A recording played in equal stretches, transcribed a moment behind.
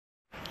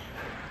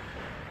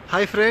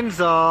Hi friends,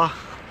 the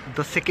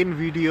second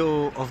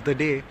video of the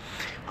day.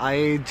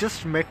 I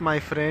just met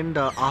my friend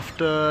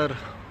after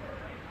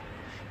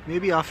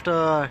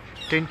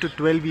 10 to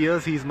 12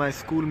 years. He's my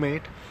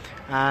schoolmate,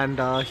 and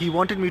he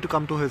wanted me to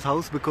come to his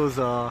house because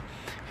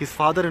his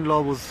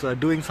father-in-law was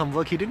doing some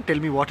work. He didn't tell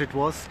me what it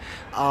was,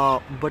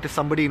 but if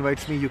somebody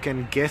invites me, you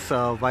can guess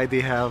why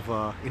they have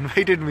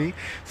invited me.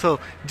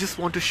 So just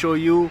want to show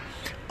you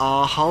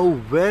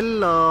how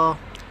well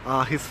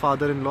his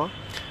father-in-law,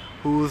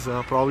 who's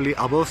probably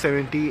above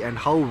 70, and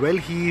how well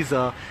he's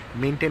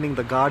maintaining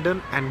the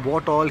garden and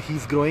what all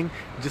he's growing.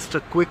 Just a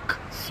quick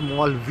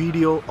small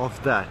video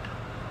of that.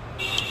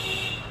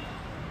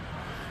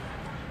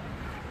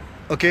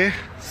 Okay,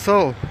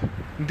 so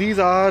these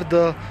are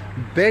the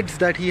beds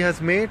that he has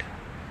made,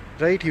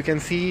 right? You can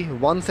see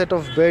one set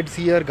of beds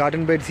here,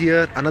 garden beds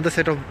here, another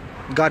set of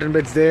garden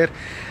beds there.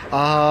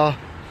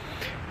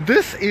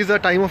 This is a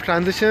time of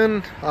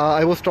transition.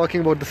 I was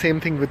talking about the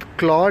same thing with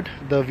Claude.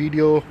 The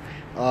video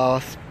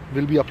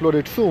will be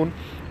uploaded soon.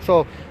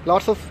 So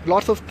lots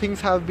of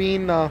things have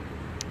been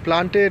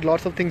planted,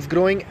 lots of things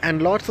growing,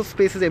 and lots of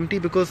space is empty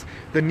because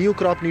the new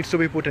crop needs to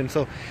be put in.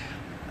 So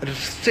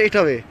straight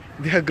away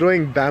they are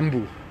growing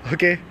bamboo.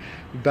 Okay,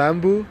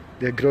 bamboo.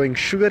 They are growing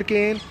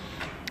sugarcane,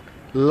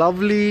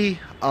 lovely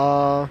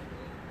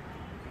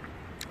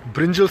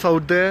brinjals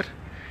out there.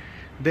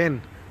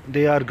 Then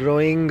they are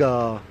growing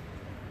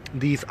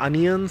these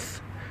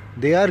onions.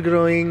 They are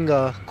growing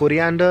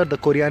coriander. The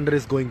coriander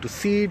is going to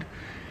seed.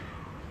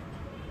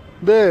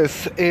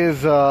 This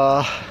is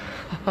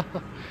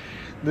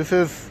this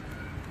is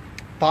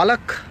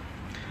palak,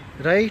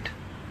 right?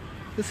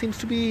 This seems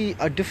to be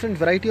a different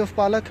variety of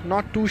palak.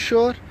 Not too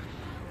sure.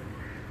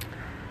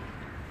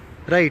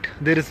 Right,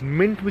 there is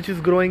mint which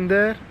is growing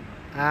there,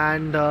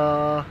 and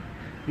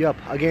yep,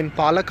 again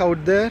palak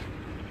out there.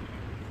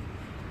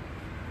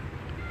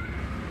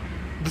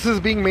 This is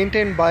being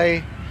maintained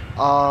by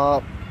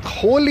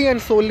wholly and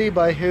solely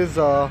by his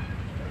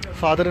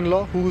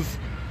father-in-law,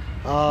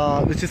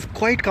 which is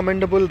quite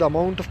commendable, the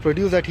amount of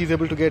produce that he's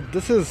able to get.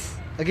 This is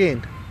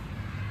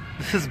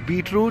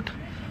beetroot,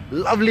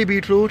 lovely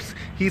beetroots.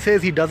 He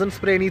says he doesn't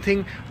spray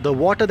anything. The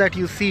water that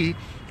you see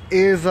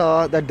is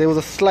that there was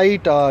a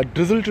slight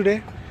drizzle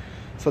today,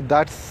 so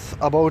that's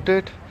about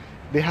it.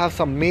 They have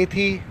some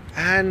methi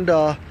and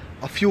a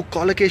few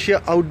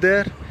colocasia out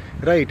there.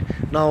 Right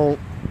now,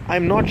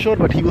 I'm not sure,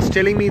 but he was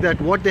telling me that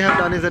what they have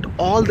done is that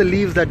all the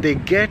leaves that they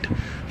get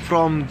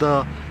from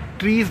the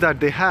trees that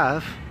they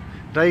have,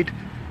 right,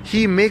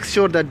 he makes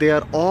sure that they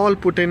are all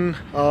put in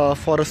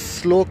for a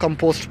slow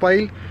compost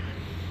pile,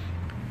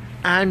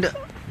 and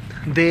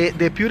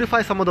they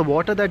purify some of the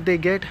water that they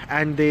get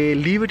and they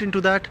leave it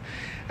into that,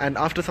 and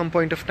after some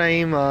point of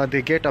time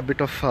they get a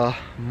bit of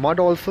mud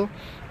also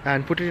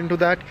and put it into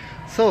that.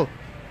 So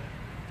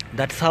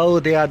that's how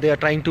they are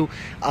trying to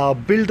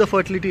build the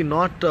fertility,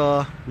 not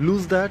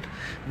lose that.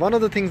 One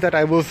of the things that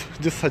I was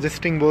just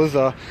suggesting was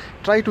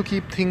try to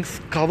keep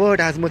things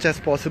covered as much as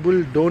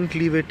possible. Don't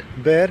leave it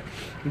bare,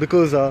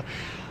 because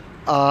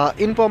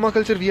in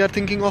permaculture we are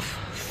thinking of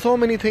so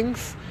many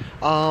things.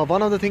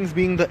 One of the things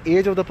being the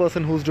age of the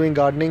person who's doing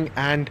gardening,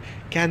 and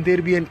can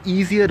there be an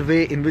easier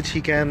way in which he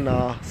can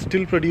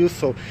still produce.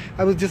 So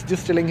I was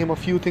just telling him a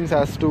few things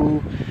as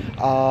to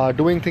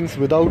doing things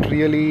without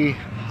really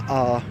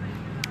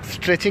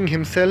stretching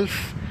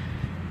himself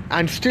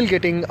and still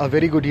getting a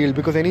very good yield,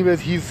 because anyways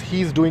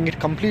he's doing it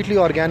completely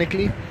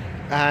organically,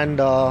 and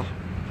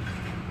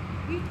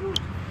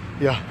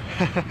yeah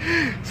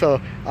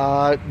so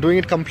doing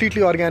it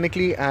completely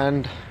organically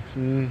and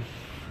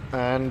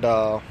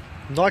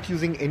not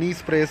using any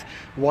sprays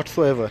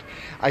whatsoever.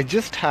 I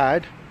just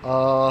had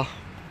a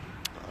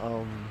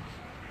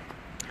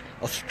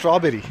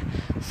strawberry,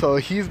 so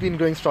he's been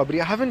growing strawberry.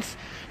 I haven't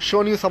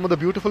shown you some of the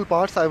beautiful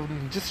parts.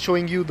 I'm just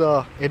showing you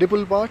the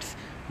edible parts,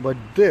 but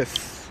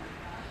this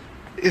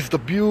is the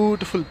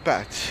beautiful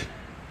patch.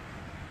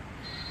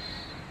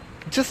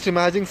 Just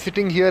imagine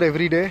sitting here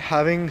every day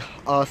having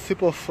a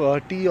sip of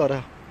tea,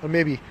 or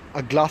maybe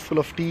a glass full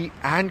of tea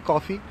and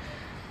coffee.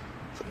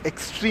 So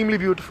extremely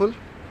beautiful,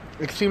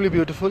 extremely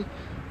beautiful.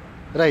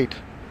 Right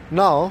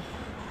now,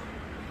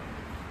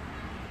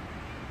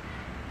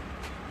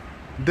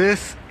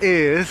 this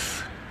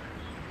is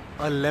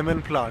a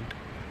lemon plant.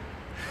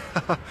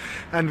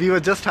 And we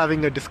were just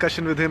having a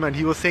discussion with him, and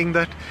he was saying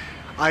that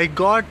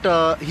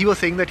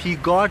he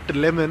got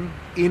lemon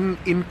in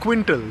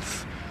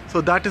quintals.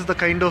 So that is the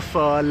kind of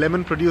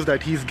lemon produce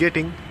that he's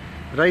getting,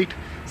 right?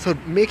 So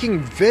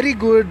making very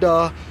good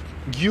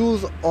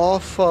use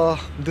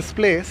of this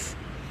place.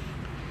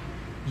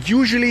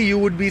 Usually you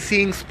would be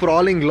seeing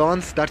sprawling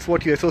lawns. That's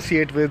what you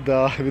associate with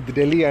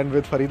Delhi and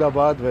with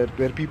Faridabad,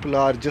 where people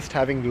are just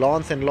having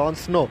lawns and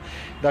lawns. No,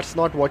 that's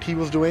not what he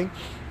was doing.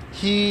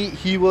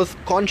 He was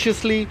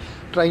consciously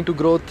trying to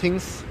grow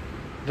things,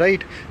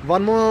 right?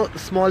 One more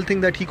small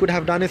thing that he could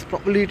have done is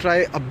probably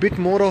try a bit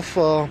more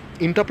of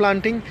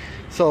interplanting.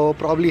 So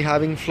probably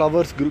having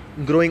flowers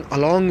growing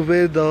along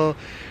with the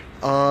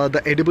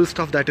edible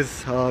stuff that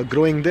is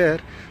growing there.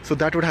 So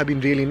that would have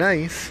been really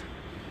nice.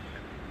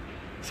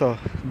 So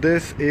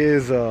this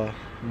is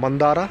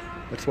mandara,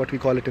 that's what we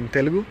call it in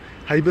Telugu,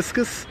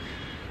 hibiscus,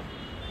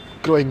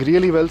 growing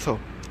really well. So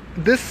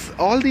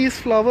all these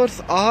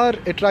flowers are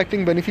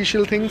attracting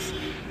beneficial things,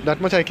 that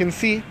much I can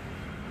see.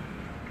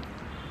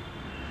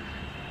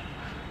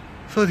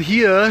 So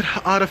here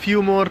are a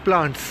few more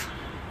plants.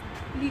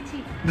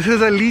 Lychee. This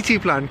is a lychee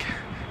plant.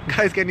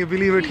 Guys, can you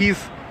believe it?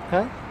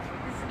 Huh?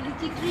 This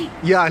lychee tree.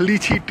 Yeah,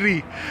 lychee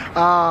tree.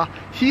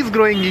 He's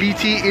growing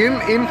lychee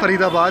in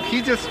Faridabad.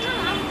 He just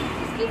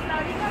इसकी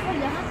flowering का वो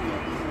यहाँ से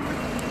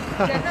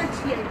लेके ज़्यादा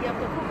अच्छी है ये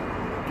आपको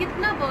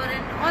कितना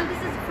boring. All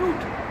this is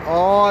fruit.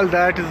 all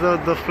that is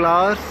the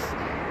flowers,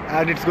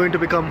 and it's going to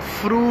become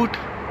fruit.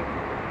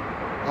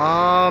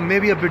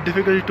 Maybe a bit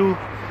difficult to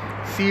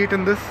see it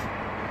in this.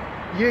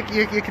 ये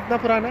कितना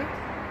पुराना है?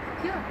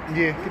 क्या?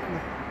 ये कितना?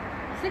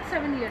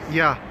 6-7 years.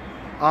 Yeah.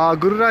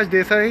 Gururaj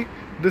Desai.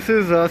 This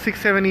is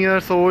 6-7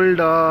 years old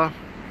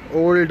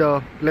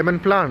lemon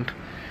plant,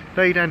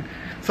 right? And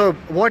so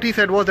what he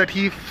said was that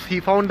he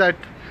found that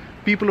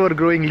people were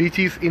growing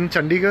lychees in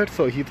Chandigarh,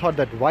 so he thought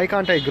that why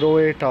can't I grow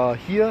it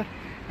here,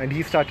 and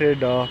he started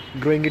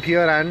growing it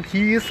here, and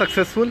he is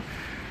successful.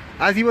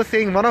 As he was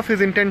saying, one of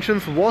his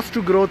intentions was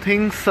to grow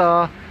things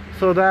was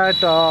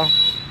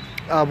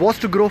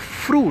to grow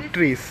fruit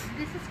trees.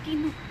 This is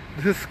quinoa.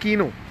 This is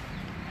quinoa.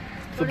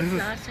 So this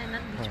is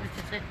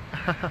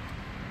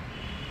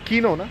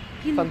quinoa, na?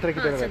 Santre ki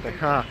tarah rehta hai.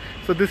 हाँ.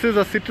 So this is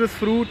a citrus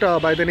fruit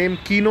by the name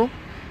quinoa,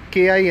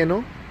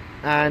 Kino,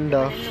 and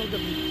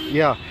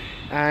yeah,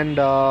 and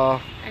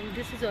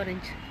this is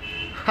orange.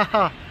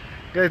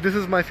 guys, this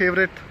is my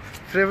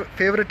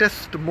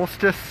favoriteest,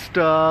 mostest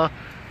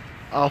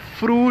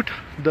fruit.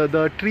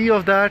 The tree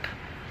of that.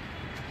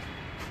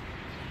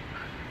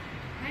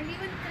 And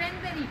even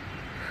cranberry.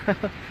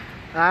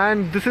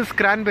 And this is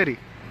cranberry,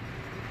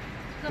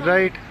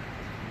 right?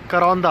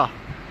 Karonda,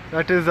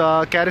 that is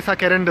Carissa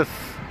carendus.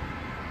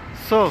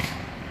 So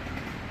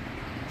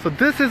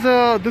this is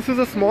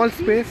a small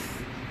space.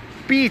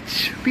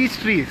 Peach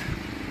trees.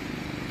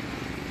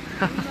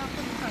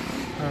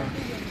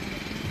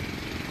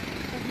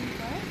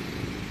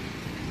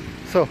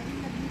 So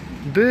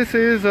this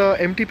is an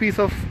empty piece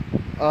of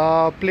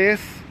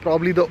place,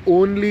 probably the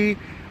only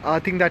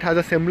thing that has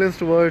a semblance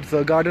towards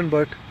a garden,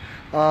 but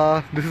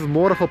this is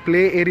more of a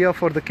play area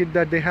for the kids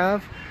that they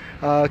have,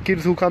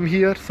 kids who come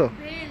here. So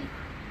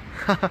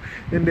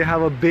then they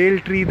have a bale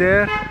tree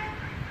there,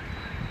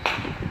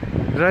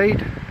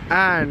 right?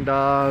 And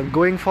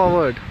going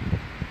forward,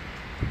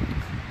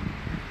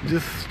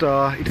 just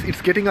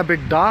it's getting a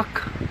bit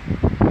dark,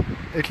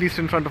 at least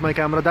in front of my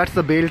camera. That's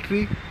the bale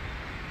tree.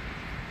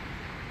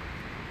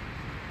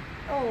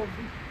 Oh,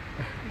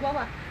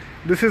 guava.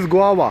 This is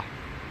guava,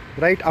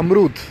 right?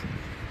 Amrud.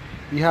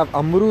 We have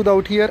amrud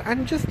out here,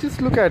 and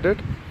just look at it.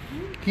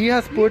 He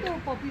has put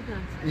poppy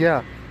plants.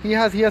 Yeah, he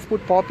has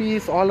put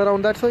poppies all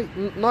around that. So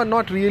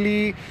not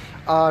really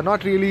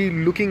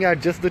looking at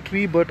just the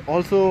tree, but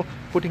also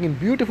putting in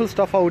beautiful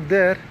stuff out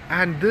there.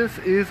 And this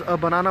is a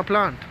banana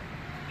plant.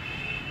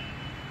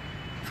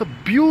 So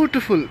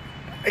beautiful,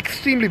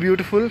 extremely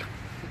beautiful.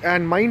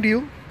 And mind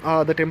you,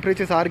 the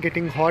temperatures are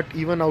getting hot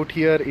even out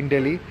here in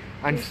Delhi,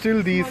 and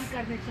still these,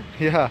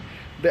 yeah,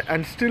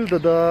 and still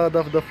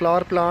the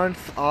flower plants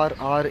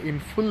are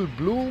in full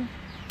bloom,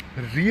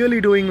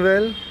 really doing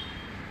well,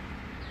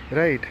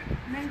 right?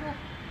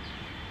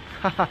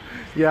 Mango.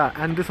 Yeah,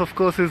 and this of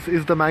course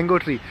is the mango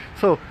tree.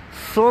 So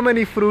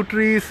many fruit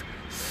trees,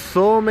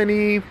 so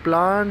many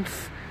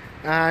plants,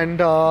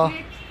 and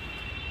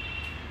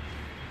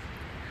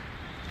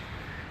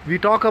we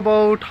talk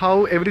about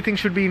how everything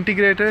should be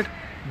integrated.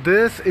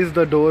 This is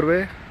the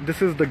doorway,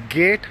 this is the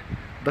gate.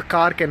 The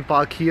car can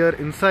park here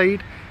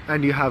inside,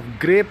 and you have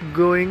grape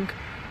going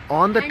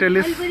on the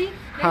trellis.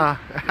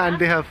 And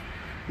they have,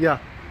 yeah,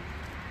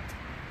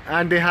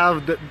 and they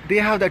have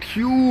that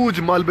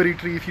huge mulberry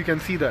tree, if you can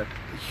see that,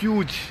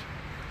 huge,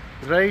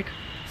 right?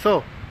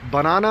 So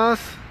bananas,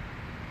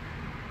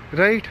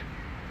 right?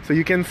 So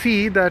you can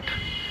see that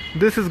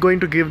this is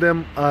going to give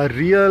them a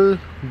real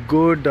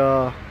good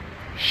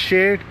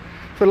shade.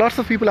 So lots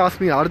of people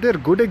ask me, are there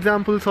good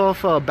examples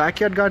of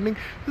backyard gardening?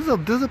 This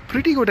is a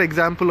pretty good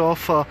example of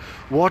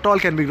what all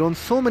can be grown.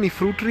 So many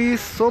fruit trees,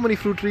 so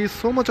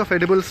much of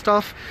edible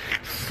stuff,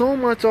 so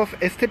much of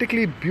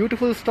aesthetically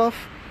beautiful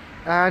stuff.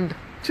 And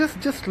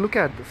just look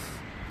at this.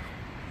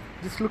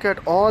 Just look at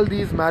all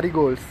these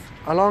marigolds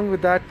along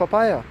with that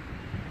papaya.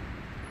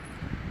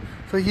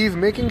 So he's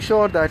making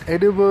sure that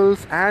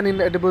edibles and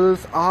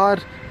inedibles are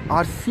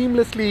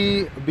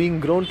seamlessly being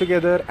grown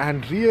together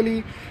and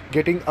really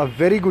getting a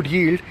very good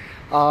yield.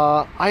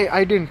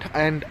 I didn't,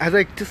 and as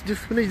I just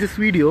finished this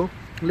video,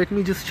 let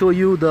me just show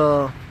you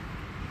the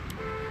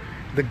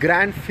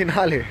grand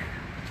finale.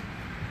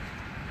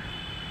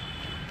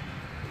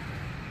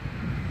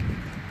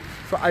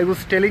 So I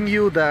was telling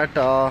you that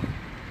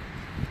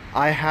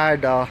I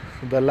had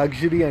the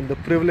luxury and the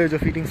privilege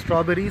of eating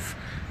strawberries.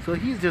 So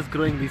he's just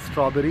growing these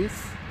strawberries,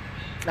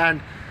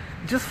 and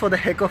just for the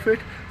heck of it,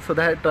 so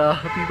that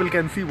people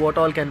can see what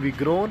all can be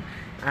grown,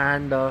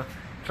 and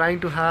trying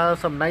to have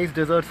some nice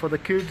desserts for the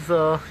kids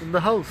in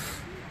the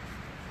house.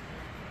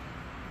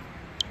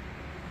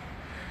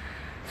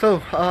 So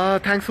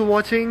thanks for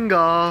watching.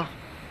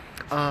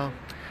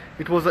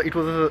 It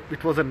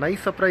was a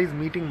nice surprise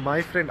meeting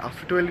my friend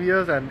after 12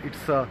 years, and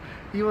it's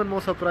even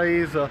more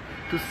surprise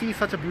to see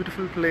such a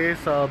beautiful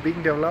place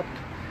being developed.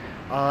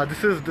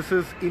 This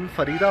is in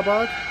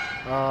Faridabad,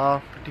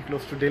 pretty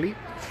close to Delhi,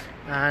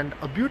 and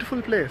a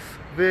beautiful place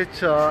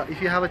which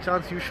if you have a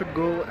chance you should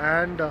go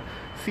and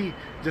see,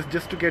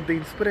 just to get the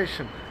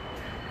inspiration.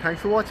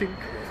 Thanks for watching.